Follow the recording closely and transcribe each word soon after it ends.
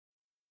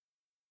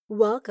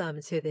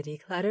Welcome to the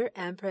Declutter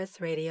Empress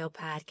Radio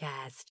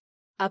Podcast,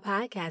 a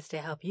podcast to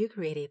help you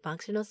create a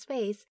functional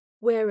space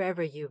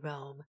wherever you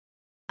roam.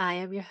 I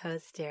am your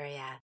host,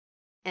 Daria,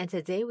 and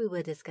today we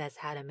will discuss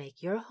how to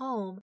make your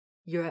home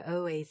your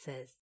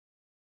oasis.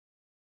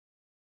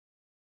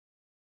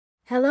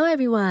 Hello,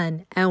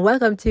 everyone, and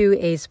welcome to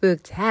a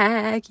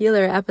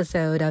spooktacular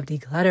episode of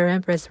Declutter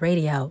Empress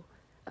Radio.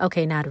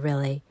 Okay, not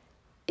really.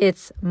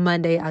 It's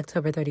Monday,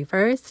 October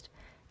 31st,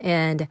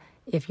 and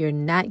if you're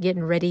not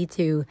getting ready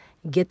to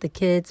get the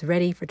kids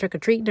ready for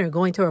trick-or-treating or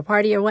going to a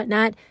party or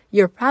whatnot,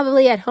 you're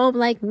probably at home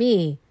like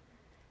me,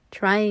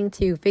 trying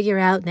to figure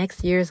out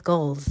next year's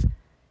goals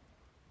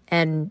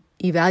and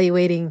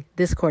evaluating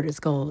this quarter's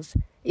goals.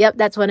 Yep,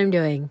 that's what I'm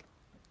doing.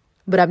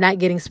 But I'm not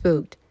getting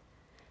spooked.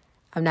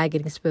 In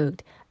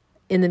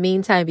the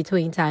meantime,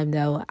 between time,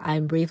 though,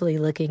 I'm briefly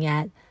looking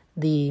at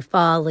the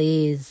fall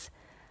leaves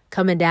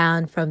coming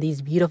down from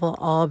these beautiful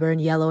auburn,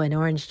 yellow, and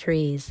orange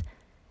trees.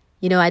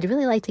 You know, I'd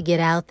really like to get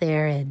out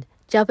there and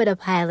jump in a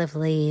pile of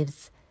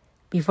leaves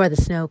before the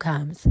snow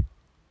comes.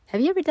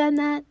 Have you ever done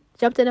that?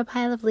 Jumped in a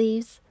pile of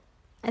leaves?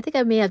 I think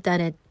I may have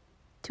done it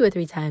 2 or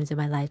 3 times in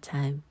my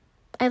lifetime.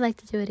 I'd like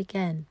to do it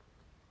again.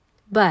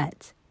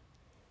 But,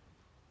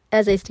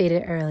 as I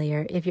stated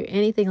earlier, if you're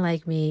anything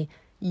like me,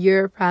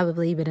 you're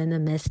probably been in the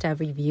midst of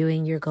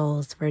reviewing your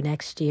goals for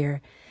next year.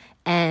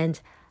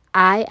 And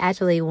I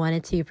actually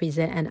wanted to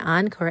present an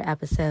encore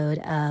episode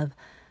of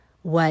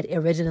what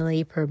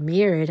originally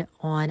premiered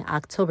on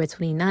October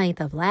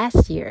 29th of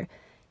last year.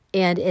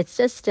 And it's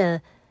just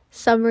a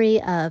summary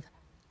of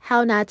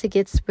how not to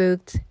get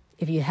spooked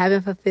if you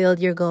haven't fulfilled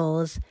your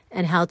goals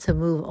and how to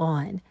move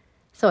on.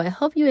 So I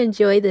hope you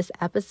enjoyed this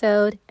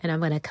episode, and I'm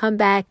going to come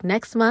back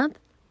next month.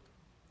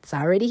 It's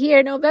already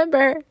here,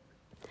 November,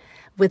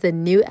 with a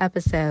new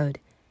episode.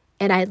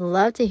 And I'd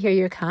love to hear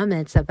your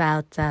comments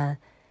about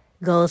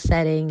goal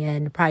setting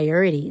and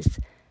priorities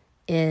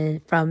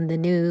from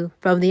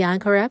the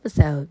encore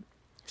episode.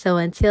 So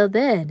until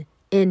then,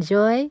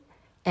 enjoy,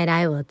 and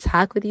I will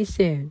talk with you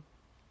soon.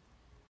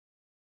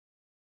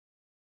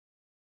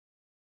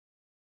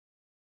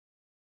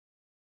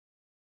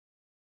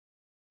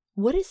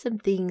 What are some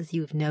things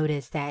you've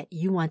noticed that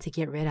you want to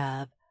get rid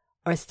of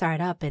or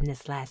start up in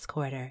this last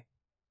quarter?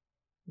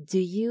 Do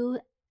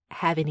you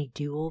have any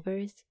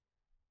do-overs?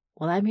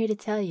 Well, I'm here to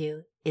tell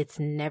you, it's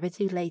never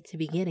too late to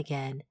begin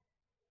again.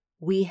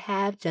 We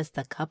have just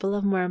a couple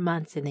of more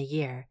months in the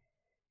year.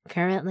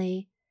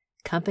 Currently,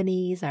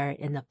 companies are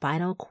in the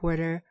final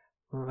quarter,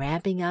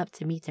 ramping up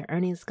to meet their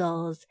earnings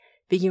goals,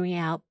 figuring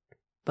out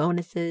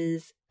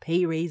bonuses,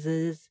 pay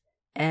raises,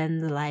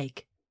 and the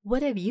like.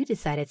 What have you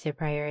decided to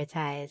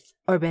prioritize?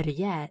 Or better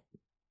yet,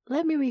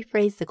 let me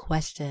rephrase the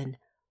question.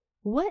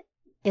 What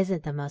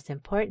isn't the most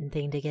important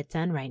thing to get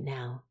done right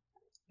now?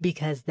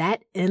 Because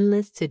that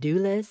endless to-do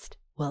list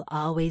will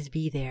always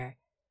be there.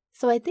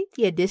 So I think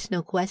the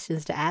additional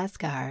questions to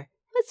ask are,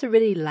 what's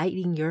really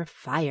lighting your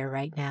fire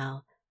right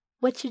now?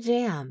 What's your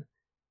jam?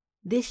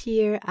 This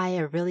year, I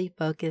have really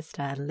focused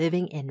on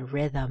living in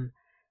rhythm.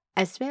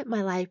 I've spent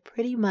my life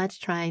pretty much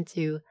trying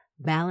to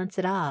balance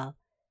it all.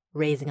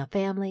 Raising a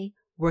family,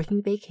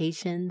 working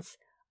vacations,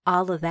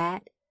 all of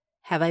that.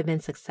 Have I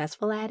been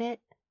successful at it?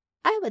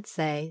 I would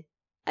say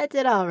I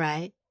did all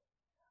right.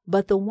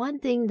 But the one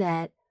thing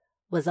that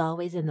was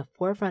always in the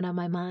forefront of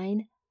my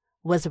mind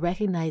was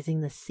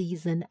recognizing the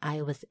season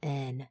I was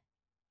in.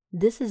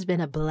 This has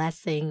been a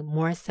blessing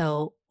more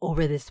so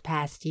over this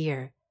past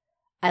year.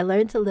 I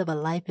learned to live a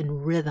life in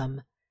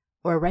rhythm,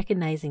 or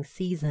recognizing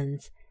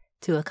seasons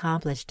to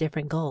accomplish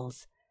different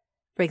goals.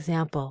 For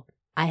example,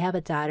 I have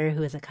a daughter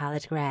who is a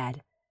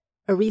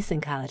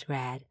recent college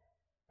grad.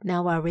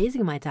 Now, while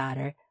raising my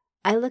daughter,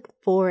 I looked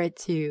forward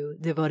to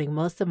devoting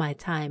most of my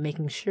time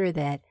making sure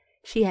that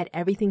she had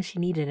everything she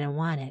needed and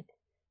wanted.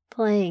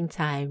 Playing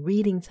time,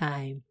 reading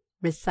time,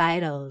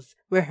 recitals,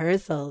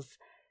 rehearsals.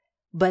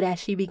 But as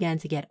she began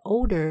to get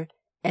older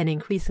and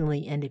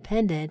increasingly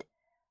independent,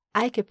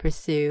 I could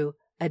pursue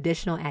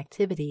additional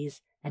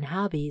activities and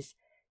hobbies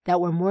that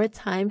were more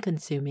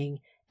time-consuming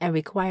and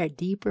required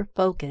deeper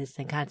focus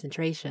and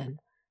concentration.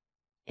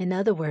 In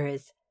other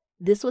words,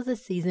 this was a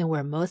season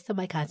where most of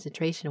my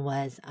concentration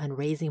was on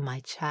raising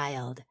my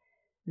child,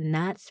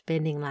 not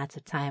spending lots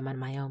of time on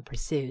my own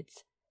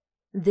pursuits.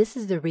 This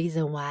is the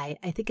reason why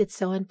I think it's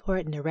so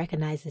important to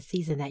recognize the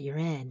season that you're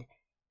in.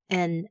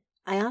 And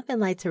I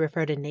often like to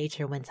refer to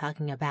nature when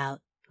talking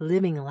about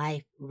living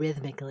life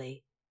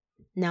rhythmically.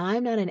 Now,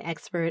 I'm not an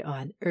expert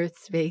on Earth,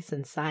 space,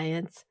 and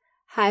science.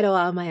 Hi to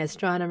all my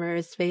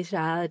astronomers,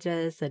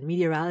 spatiologists, and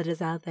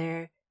meteorologists out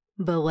there.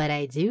 But what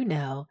I do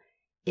know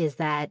is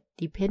that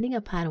depending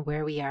upon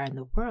where we are in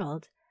the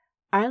world,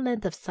 our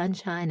length of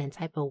sunshine and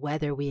type of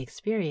weather we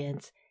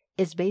experience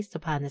is based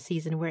upon the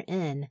season we're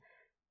in.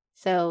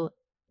 So,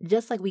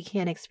 just like we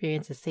can't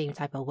experience the same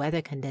type of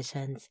weather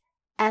conditions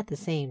at the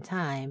same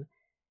time,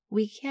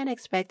 we can't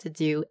expect to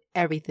do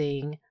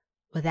everything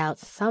without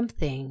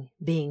something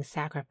being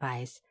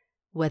sacrificed,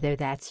 whether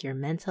that's your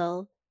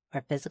mental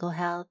or physical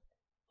health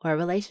or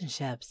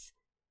relationships.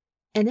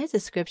 And there's a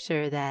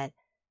scripture that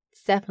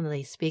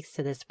definitely speaks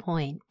to this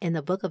point in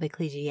the book of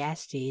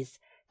Ecclesiastes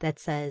that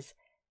says,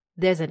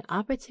 "There's an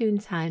opportune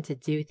time to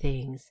do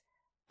things,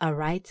 a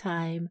right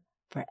time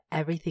for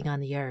everything on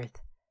the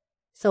earth."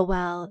 So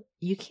while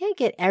you can't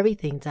get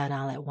everything done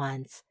all at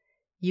once,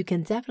 you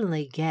can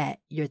definitely get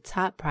your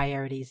top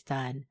priorities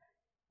done.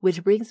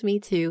 Which brings me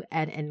to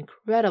an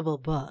incredible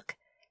book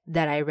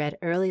that I read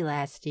early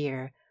last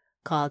year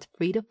called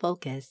Free to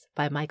Focus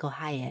by Michael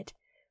Hyatt,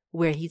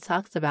 where he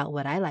talks about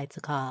what I like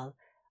to call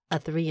a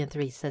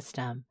 3-in-3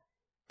 system.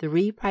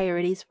 3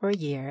 priorities for a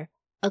year,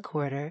 a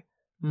quarter,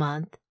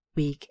 month,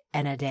 week,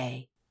 and a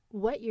day.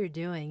 What you're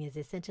doing is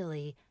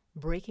essentially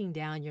breaking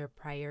down your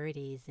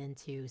priorities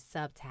into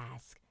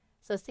subtasks.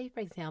 So say, for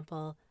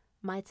example,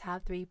 my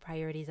top 3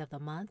 priorities of the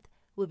month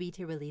will be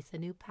to release a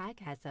new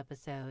podcast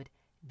episode,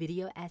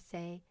 video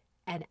essay,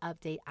 and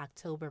update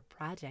October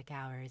project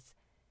hours.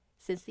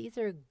 Since these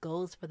are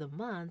goals for the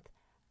month,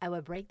 I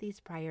would break these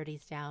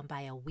priorities down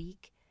by a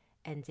week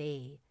and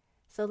day.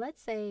 So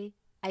let's say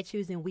I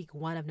choose in week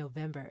 1 of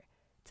November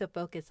to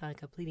focus on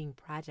completing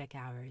project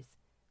hours,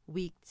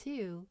 week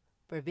 2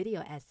 for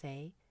video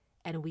essay,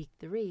 and week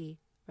 3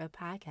 for a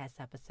podcast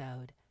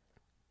episode.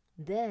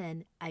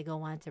 Then I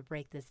go on to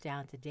break this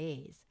down to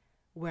days,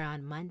 where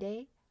on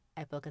Monday,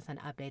 I focus on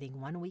updating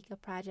 1 week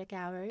of project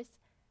hours,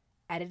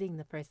 editing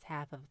the first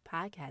half of a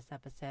podcast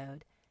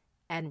episode,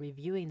 and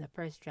reviewing the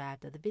first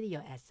draft of the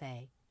video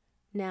essay.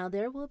 Now,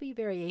 there will be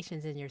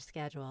variations in your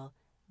schedule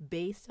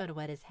based on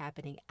what is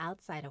happening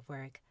outside of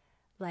work,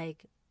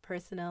 like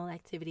personal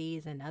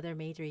activities and other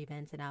major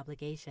events and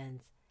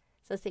obligations.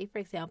 So say, for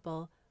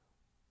example,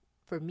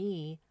 for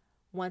me,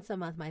 once a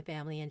month my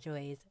family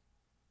enjoys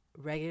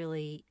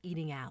regularly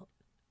eating out.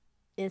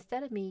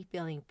 Instead of me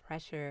feeling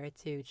pressure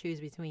to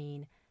choose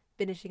between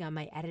finishing on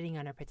my editing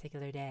on a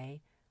particular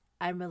day,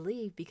 I'm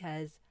relieved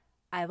because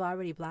I've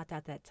already blocked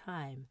out that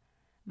time.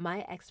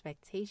 My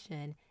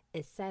expectation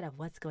is set of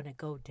what's going to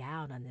go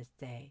down on this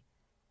day.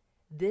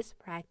 This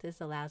practice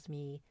allows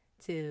me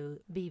to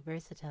be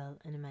versatile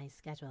in my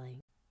scheduling.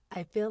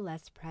 I feel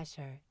less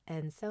pressure,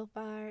 and so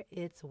far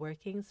it's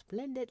working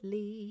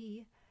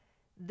splendidly.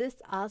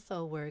 This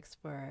also works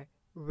for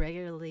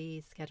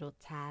regularly scheduled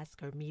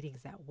tasks or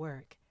meetings at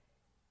work.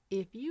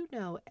 If you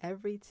know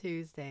every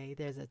Tuesday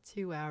there's a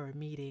 2-hour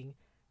meeting,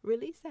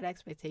 release that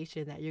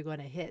expectation that you're going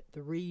to hit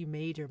 3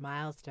 major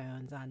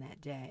milestones on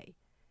that day.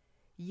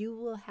 You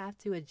will have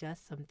to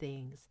adjust some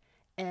things.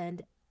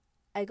 And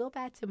I go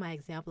back to my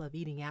example of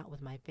eating out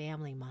with my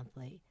family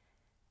monthly.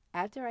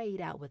 After I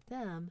eat out with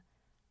them,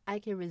 I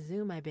can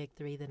resume my big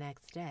 3 the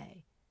next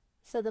day.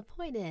 So the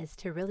point is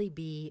to really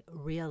be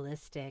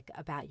realistic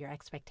about your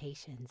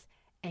expectations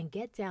and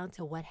get down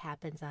to what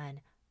happens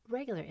on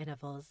regular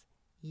intervals,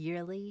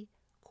 yearly,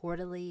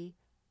 quarterly,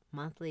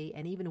 monthly,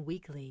 and even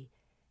weekly.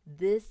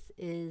 This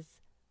is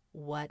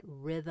what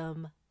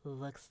rhythm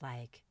looks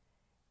like.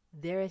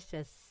 There is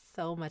just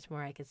so much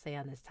more I could say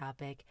on this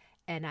topic,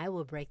 and I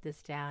will break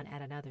this down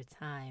at another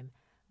time,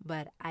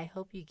 but I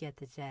hope you get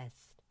the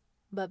gist.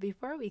 But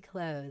before we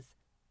close,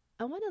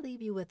 I want to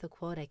leave you with a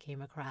quote I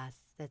came across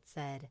that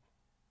said,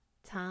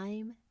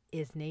 "Time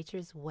is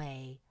nature's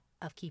way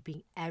of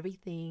keeping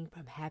everything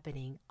from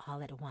happening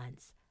all at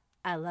once."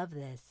 I love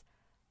this.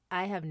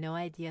 I have no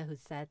idea who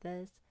said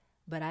this,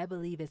 but I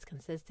believe it's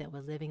consistent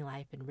with living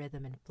life in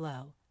rhythm and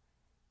flow.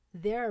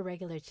 There are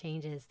regular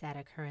changes that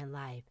occur in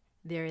life.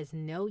 There is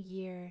no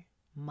year,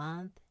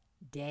 month,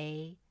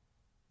 day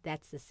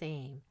that's the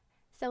same.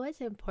 So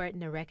it's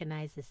important to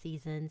recognize the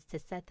seasons to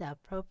set the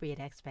appropriate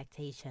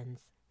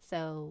expectations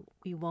so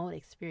we won't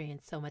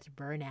experience so much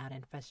burnout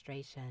and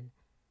frustration.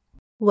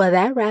 Well,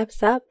 that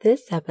wraps up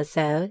this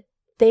episode.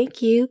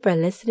 Thank you for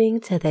listening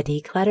to the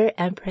Declutter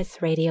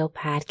Empress Radio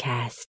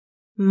podcast.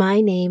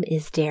 My name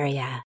is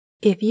Daria.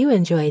 If you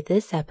enjoyed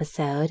this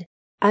episode,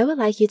 I would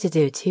like you to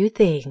do 2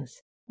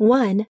 things.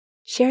 1,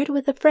 share it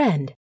with a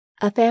friend,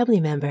 a family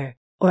member,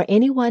 or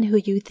anyone who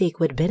you think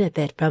would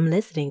benefit from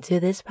listening to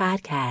this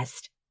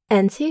podcast.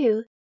 And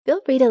 2,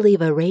 feel free to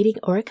leave a rating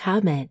or a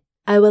comment.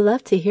 I would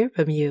love to hear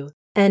from you.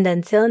 And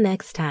until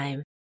next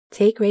time,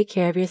 take great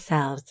care of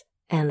yourselves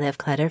and live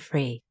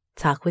clutter-free.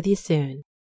 Talk with you soon.